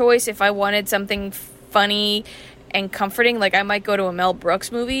first choice if I wanted something funny and comforting. Like, I might go to a Mel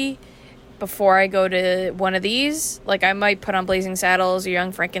Brooks movie before I go to one of these. Like, I might put on Blazing Saddles or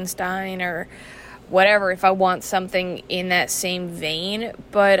Young Frankenstein or whatever if I want something in that same vein.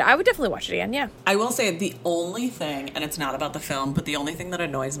 But I would definitely watch it again, yeah. I will say the only thing, and it's not about the film, but the only thing that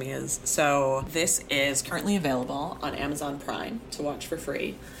annoys me is, so this is currently available on Amazon Prime to watch for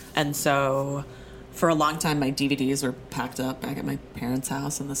free. And so for a long time, my DVDs were packed up back at my parents'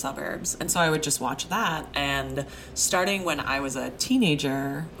 house in the suburbs. And so I would just watch that. And starting when I was a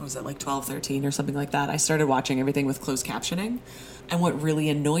teenager, what was it, like 12, 13 or something like that, I started watching everything with closed captioning. And what really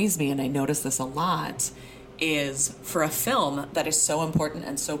annoys me, and I notice this a lot, is for a film that is so important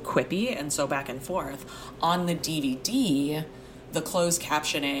and so quippy and so back and forth, on the DVD, the closed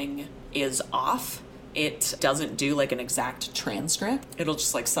captioning is off. It doesn't do like an exact transcript. It'll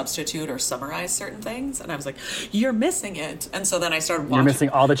just like substitute or summarize certain things. And I was like, you're missing it. And so then I started watching. You're missing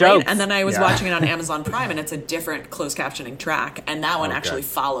all the jokes. Right? And then I was Yeah. watching it on Amazon Prime, and it's a different closed captioning track. And that one actually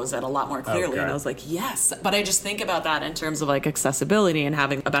follows it a lot more clearly. Okay. And I was like, yes. But I just think about that in terms of like accessibility and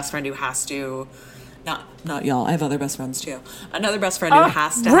having a best friend who has to... Not y'all. I have other best friends too. Another best friend who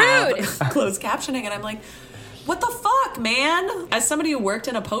has to rude. have closed captioning. And I'm like... what the fuck, man? As somebody who worked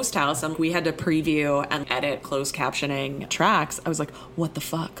in a post house and we had to preview and edit closed captioning tracks, I was like, what the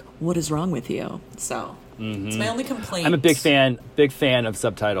fuck? What is wrong with you? So it's my only complaint. I'm a big fan of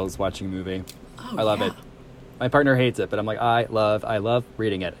subtitles watching a movie. I love it. My partner hates it, but I'm like, I love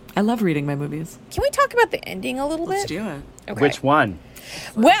reading it. I love reading my movies. Can we talk about the ending a little Let's bit? do it. Okay. Which one?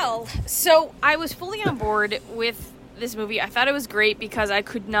 Well, so I was fully on board with this movie. I thought it was great because I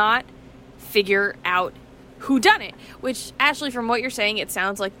could not figure out who done it, which Ashley, from what you're saying, it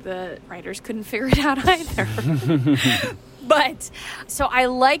sounds like the writers couldn't figure it out either. But so I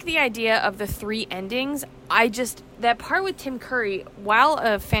like the idea of the 3 endings. That part with Tim Curry, while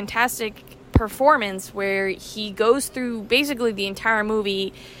a fantastic performance where he goes through basically the entire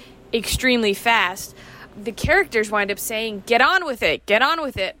movie extremely fast, the characters wind up saying, get on with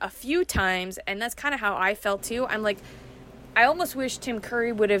it a few times. And that's kind of how I felt too. I'm like, I almost wish Tim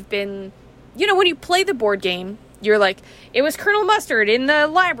Curry would have been, when you play the board game, you're like, it was Colonel Mustard in the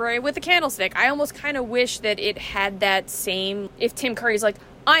library with the candlestick. I almost kind of wish that it had that same, if Tim Curry's like,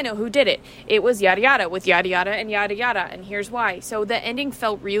 I know who did it. It was yada yada with yada yada and yada yada, and here's why. So the ending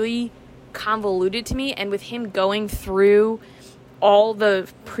felt really convoluted to me, and with him going through all the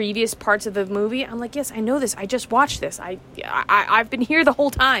previous parts of the movie, I'm like, yes, I know this. I just watched this. I've been here the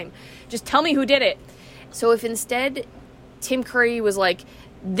whole time. Just tell me who did it. So if instead Tim Curry was like,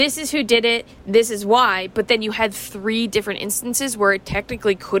 this is who did it, this is why, but then you had 3 different instances where it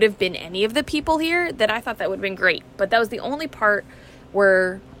technically could have been any of the people here, that I thought that would have been great. But that was the only part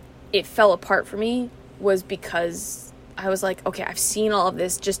where it fell apart for me, was because I was like, okay, I've seen all of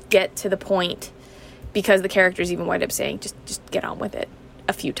this, just get to the point, because the characters even wind up saying, just get on with it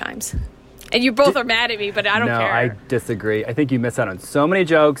a few times. And you both are mad at me, but I don't care. No, I disagree. I think you miss out on so many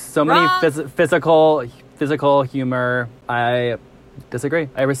jokes, so many Wrong. physical humor. I Disagree.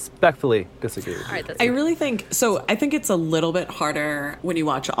 I respectfully disagree with All right, you. that's I really think so. I think it's a little bit harder when you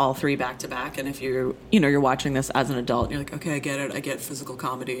watch all three back to back, and if you're watching this as an adult, and you're like, okay, I get it, I get physical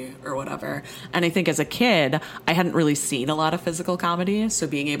comedy or whatever. And I think as a kid, I hadn't really seen a lot of physical comedy, so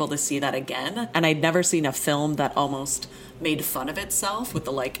being able to see that again, and I'd never seen a film that almost made fun of itself with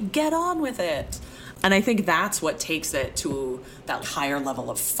the like, get on with it. And I think that's what takes it to that higher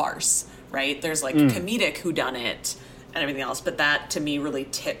level of farce, right? There's like comedic whodunit and everything else, but that to me really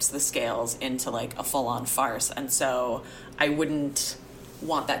tips the scales into like a full-on farce. And so I wouldn't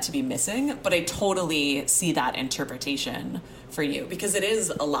want that to be missing, but I totally see that interpretation for you, because it is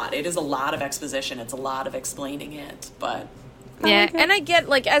a lot of exposition, it's a lot of explaining it, but yeah. And I get,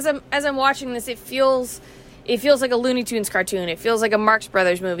 like, as I'm watching this, it feels like a Looney Tunes cartoon, it feels like a Marx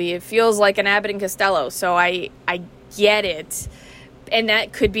Brothers movie, it feels like an Abbott and Costello, so I get it. And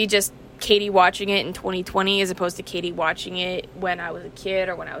that could be just Katie watching it in 2020 as opposed to Katie watching it when I was a kid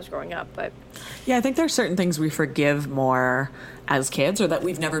or when I was growing up. But yeah, I think there's certain things we forgive more as kids or that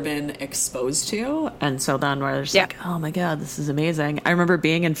we've never been exposed to. And so then we're just like, oh my God, this is amazing. I remember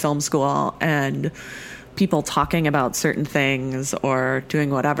being in film school and people talking about certain things or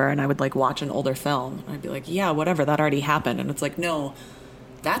doing whatever, and I would like watch an older film and I'd be like, yeah, whatever, that already happened. And it's like, no,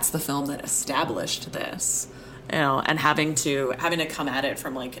 that's the film that established this. You know, and having to come at it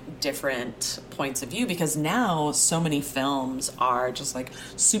from like different points of view, because now so many films are just like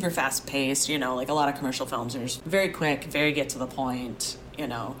super fast paced, you know, like a lot of commercial films are just very quick, very get to the point, you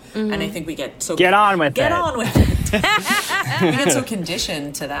know. And I think we get so Get on with it. We get so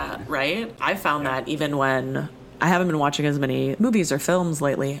conditioned to that, right? I found that even when I haven't been watching as many movies or films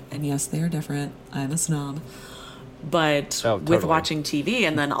lately, and yes, they are different. I'm a snob. But with watching TV,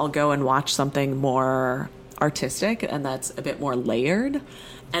 and then I'll go and watch something more artistic and that's a bit more layered,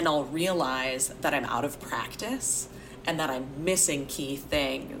 and I'll realize that I'm out of practice and that I'm missing key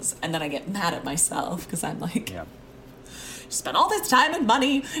things, and then I get mad at myself because I'm like, spent all this time and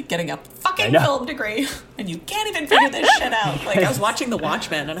money getting a fucking film degree and you can't even figure this shit out. Like, I was watching The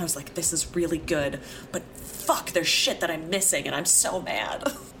Watchmen and I was like, this is really good, but fuck, there's shit that I'm missing and I'm so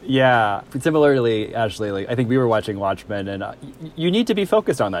mad. Yeah. Similarly, Ashley, like, I think we were watching Watchmen, and you need to be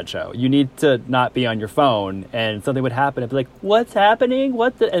focused on that show. You need to not be on your phone, and something would happen. I'd be like, what's happening?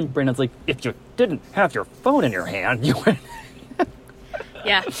 And Brandon's like, if you didn't have your phone in your hand, you would.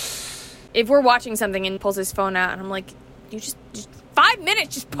 Yeah. If we're watching something and pulls his phone out, and I'm like, you just 5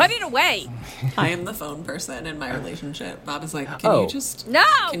 minutes, just put it away. I am the phone person in my relationship. Bob is like, can you just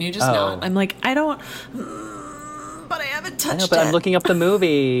not? I'm like, I don't... but I haven't touched it. But I'm looking up the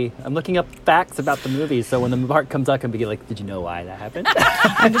movie. I'm looking up facts about the movie. So when the part comes up, I can be like, did you know why that happened?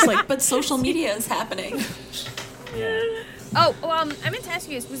 I'm just like, but social media is happening. Yeah. Oh, I meant to ask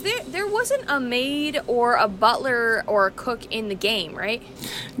you this. Was there wasn't a maid or a butler or a cook in the game, right?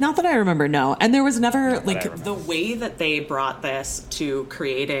 Not that I remember, no. And there was never, like, the way that they brought this to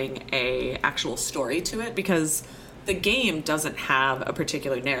creating a actual story to it, because the game doesn't have a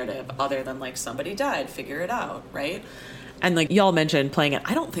particular narrative other than, like, somebody died, figure it out, right? And, like, y'all mentioned playing it.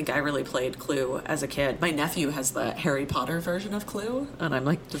 I don't think I really played Clue as a kid. My nephew has the Harry Potter version of Clue, and I'm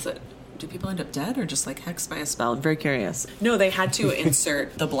like, do people end up dead or just, like, hexed by a spell? I'm very curious. No, they had to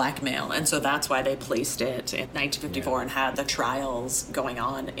insert the blackmail, and so that's why they placed it in 1954 and had the trials going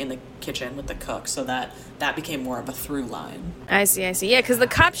on in the kitchen with the cook, so that became more of a through line. I see. Yeah, because the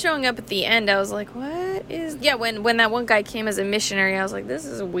cop showing up at the end, I was like, what is... Yeah, when that one guy came as a missionary, I was like, this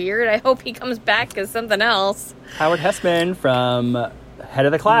is weird. I hope he comes back as something else. Howard Hessman from Head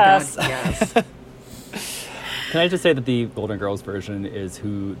of the Class. Oh my God, yes. Can I just say that the Golden Girls version is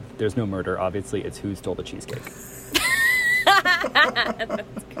there's no murder, obviously, it's who stole the cheesecake.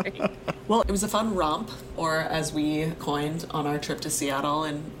 That's great. Well, it was a fun romp, or as we coined on our trip to Seattle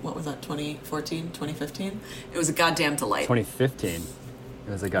in, what was that, 2014, 2015? It was a goddamn delight. 2015.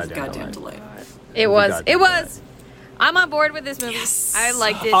 It was a goddamn delight. It was. I'm on board with this movie. Yes. I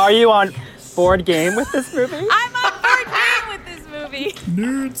liked it. Are you on board game with this movie? I'm on board game with this movie.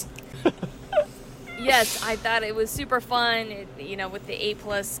 Nerds. Yes, I thought it was super fun, with the A+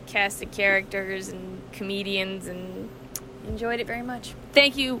 cast of characters and comedians, and enjoyed it very much.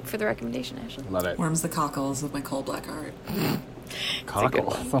 Thank you for the recommendation, Ashley. Love it. Warms the cockles of my cold black heart.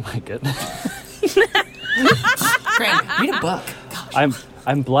 Cockles? Oh my goodness. Grant, read a book. Gosh.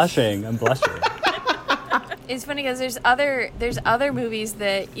 I'm blushing. It's funny because there's other movies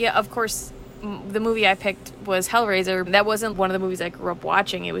that, yeah, of course, the movie I picked was Hellraiser. That wasn't one of the movies I grew up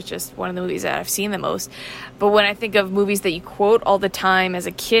watching. It was just one of the movies that I've seen the most. But when I think of movies that you quote all the time as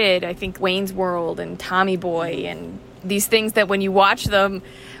a kid, I think Wayne's World and Tommy Boy and these things that when you watch them,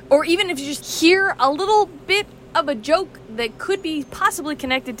 or even if you just hear a little bit of a joke that could be possibly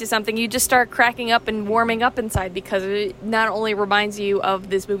connected to something, you just start cracking up and warming up inside because it not only reminds you of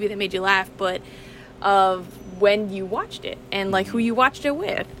this movie that made you laugh, but of when you watched it and like who you watched it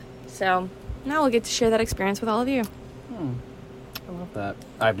with. So now we'll get to share that experience with all of you. I love that.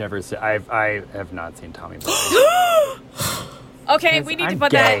 I've never seen. I have not seen Tommy Boy. Okay, we need to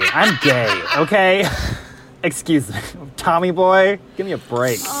put gay. that. I'm gay. Okay. Excuse me, Tommy Boy. Give me a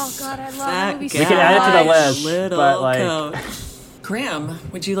break. Oh God, I love That movies. We can add it to the list, little but like, coat. Graham,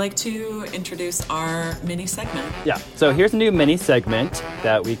 would you like to introduce our mini segment? yeah. So here's a new mini segment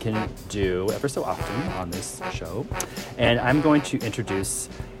that we can do ever so often on this show, and I'm going to introduce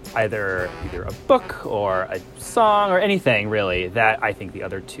either a book or a song or anything really that I think the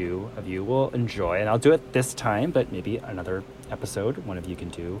other two of you will enjoy, and I'll do it this time, but maybe another episode one of you can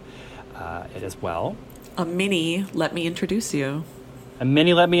do it as well. A mini Let Me Introduce You. A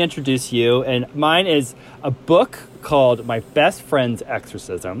mini Let Me Introduce You, and mine is a book called My Best Friend's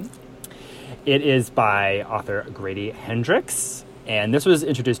Exorcism. It is by author Grady Hendrix, and this was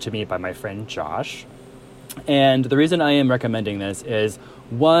introduced to me by my friend Josh. And the reason I am recommending this is,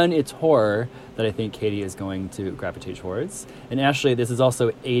 one, it's horror that I think Katie is going to gravitate towards. And Ashley, this is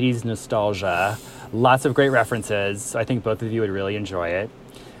also 80s nostalgia. Lots of great references, so I think both of you would really enjoy it.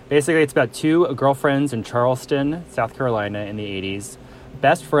 Basically, it's about two girlfriends in Charleston, South Carolina in the 80s.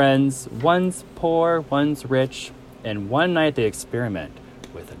 Best friends, one's poor, one's rich, and one night they experiment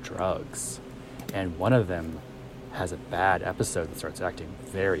with the drugs. And one of them has a bad episode and starts acting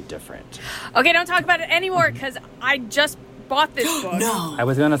very different. Okay, don't talk about it anymore because I just bought this book. No. I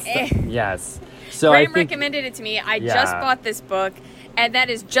was going to yes. So Graham I think recommended it to me. I Yeah. just bought this book, and that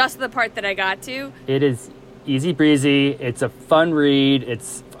is just the part that I got to. it is easy breezy. It's a fun read.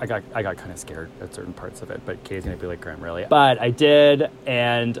 I got kind of scared at certain parts of it, but Katie's gonna be like, Graham, really? But I did,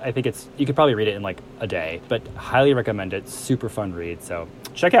 and I think you could probably read it in like a day, but highly recommend it. Super fun read. So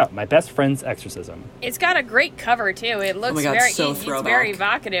check out My Best Friend's Exorcism. It's got a great cover too. It looks my God, very, so it's throwback. very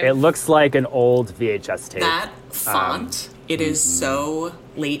evocative. It looks like an old VHS tape. That font, it is so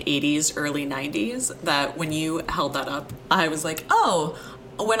late 80s, early 90s that when you held that up, I was like, oh,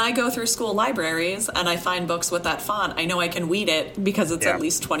 when I go through school libraries and I find books with that font, I know I can weed it because it's Yeah. at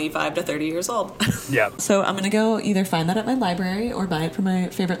least 25 to 30 years old. Yeah. So I'm going to go either find that at my library or buy it from my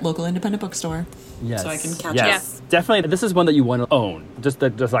favorite local independent bookstore. Yes. So I can catch yes. up. Definitely. This is one that you want to own. Just the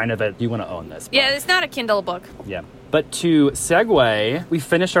design of it, you want to own this. yeah, it's not a Kindle book. Yeah. But to segue, we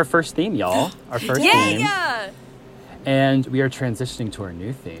finished our first theme, y'all. Our first theme. Yeah. And we are transitioning to our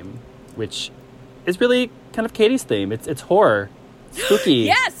new theme, which is really kind of Katie's theme. It's horror. Spooky.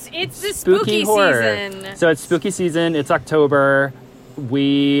 Yes, it's the spooky horror. season. So it's spooky season. It's October.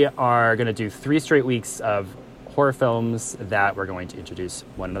 We are going to do 3 straight weeks of horror films that we're going to introduce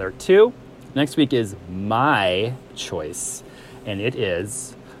one another to. Next week is my choice, and it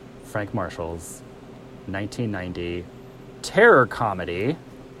is Frank Marshall's 1990 terror comedy,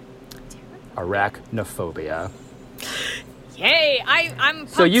 Arachnophobia. Yay! I'm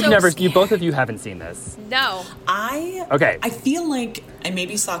pumped, So you scared. both of you haven't seen this. No. Okay. I feel like I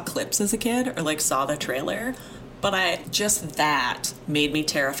maybe saw clips as a kid or like saw the trailer, but that made me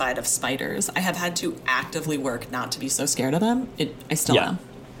terrified of spiders. I have had to actively work not to be so scared of them. I still Yeah. am.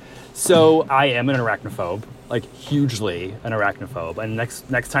 So I am an arachnophobe, like hugely an arachnophobe. And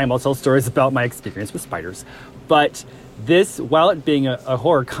next time I'll tell stories about my experience with spiders. But this, while it being a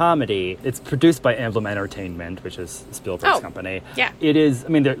horror comedy, it's produced by Emblem Entertainment, which is Spielberg's company. Yeah. It is, I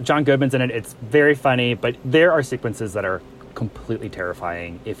mean, John Goodman's in it. It's very funny, but there are sequences that are completely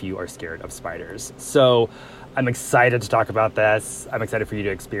terrifying if you are scared of spiders. So I'm excited to talk about this. I'm excited for you to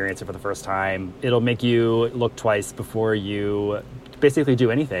experience it for the first time. It'll make you look twice before you basically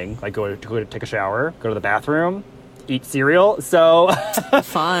do anything, like go to take a shower, go to the bathroom, eat cereal. So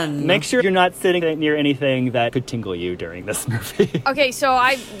Fun. make sure you're not sitting near anything that could tingle you during this movie. Okay, so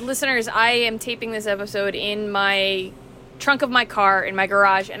listeners, I am taping this episode in my trunk of my car in my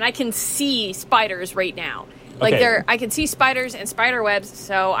garage, and I can see spiders right now. Like Okay. I can see spiders and spider webs,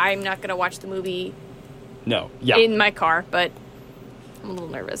 so I'm not gonna watch the movie No. Yeah. in my car, but I'm a little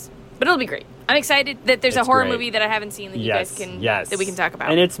nervous. But it'll be great. I'm excited that there's a It's horror great. movie that I haven't seen that you guys can that we can talk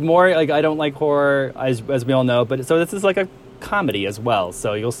about. And it's more like, I don't like horror, as we all know, but so this is like a comedy as well.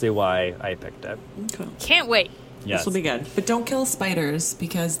 So you'll see why I picked it. Okay. Can't wait. Yes. This will be good. But don't kill spiders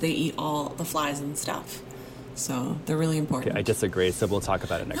because they eat all the flies and stuff. So they're really important. I disagree, so we'll talk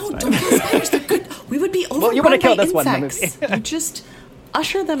about it next No, time. don't kill spiders. They're good. We would be overrun you wanna kill by this one in the insects. movie. You just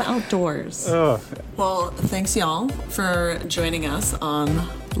Usher them outdoors. Ugh. Well, thanks y'all for joining us on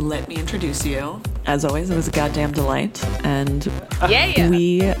Let Me Introduce You. As always, it was a goddamn delight, and Yeah.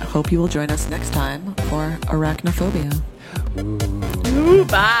 we hope you will join us next time for Arachnophobia. Ooh,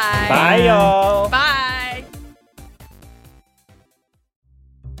 bye. Bye, y'all. Bye.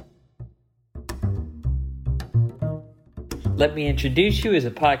 Let Me Introduce You is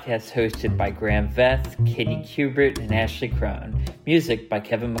a podcast hosted by Graham Veth, Katie Kubert, and Ashley Crone. Music by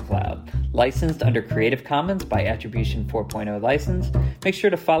Kevin MacLeod. Licensed under Creative Commons by Attribution 4.0 license. Make sure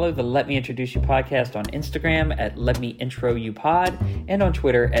to follow the Let Me Introduce You podcast on Instagram at Let Me Intro You Pod and on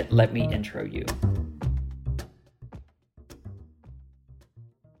Twitter at Let Me Intro You.